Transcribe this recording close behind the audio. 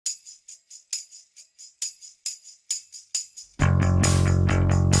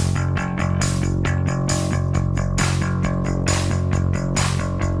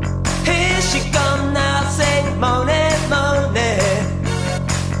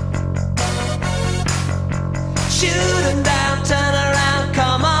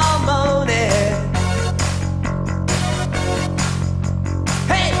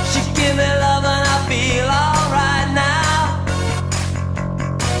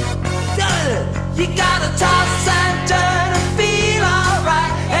You gotta toss and turn and feel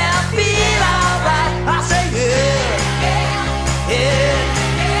alright, and feel alright. I say yeah, yeah,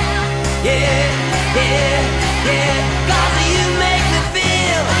 yeah, yeah, yeah. 'Cause you make me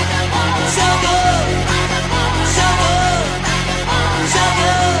feel so good, so good, so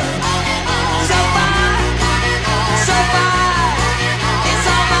good, so fine, so fine. It's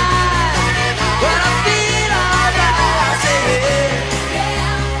alright when I feel alright. I say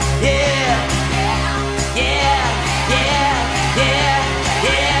yeah, yeah, yeah, yeah, yeah,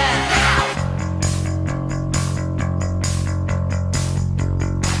 yeah.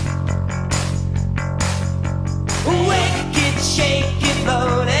 Wicked, shaky,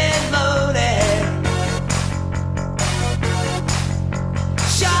 moaning, moaning.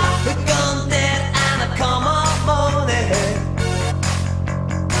 Shotgun dead and I come up moaning.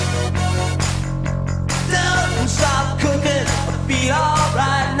 Don't stop cooking, I feel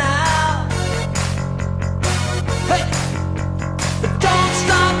alright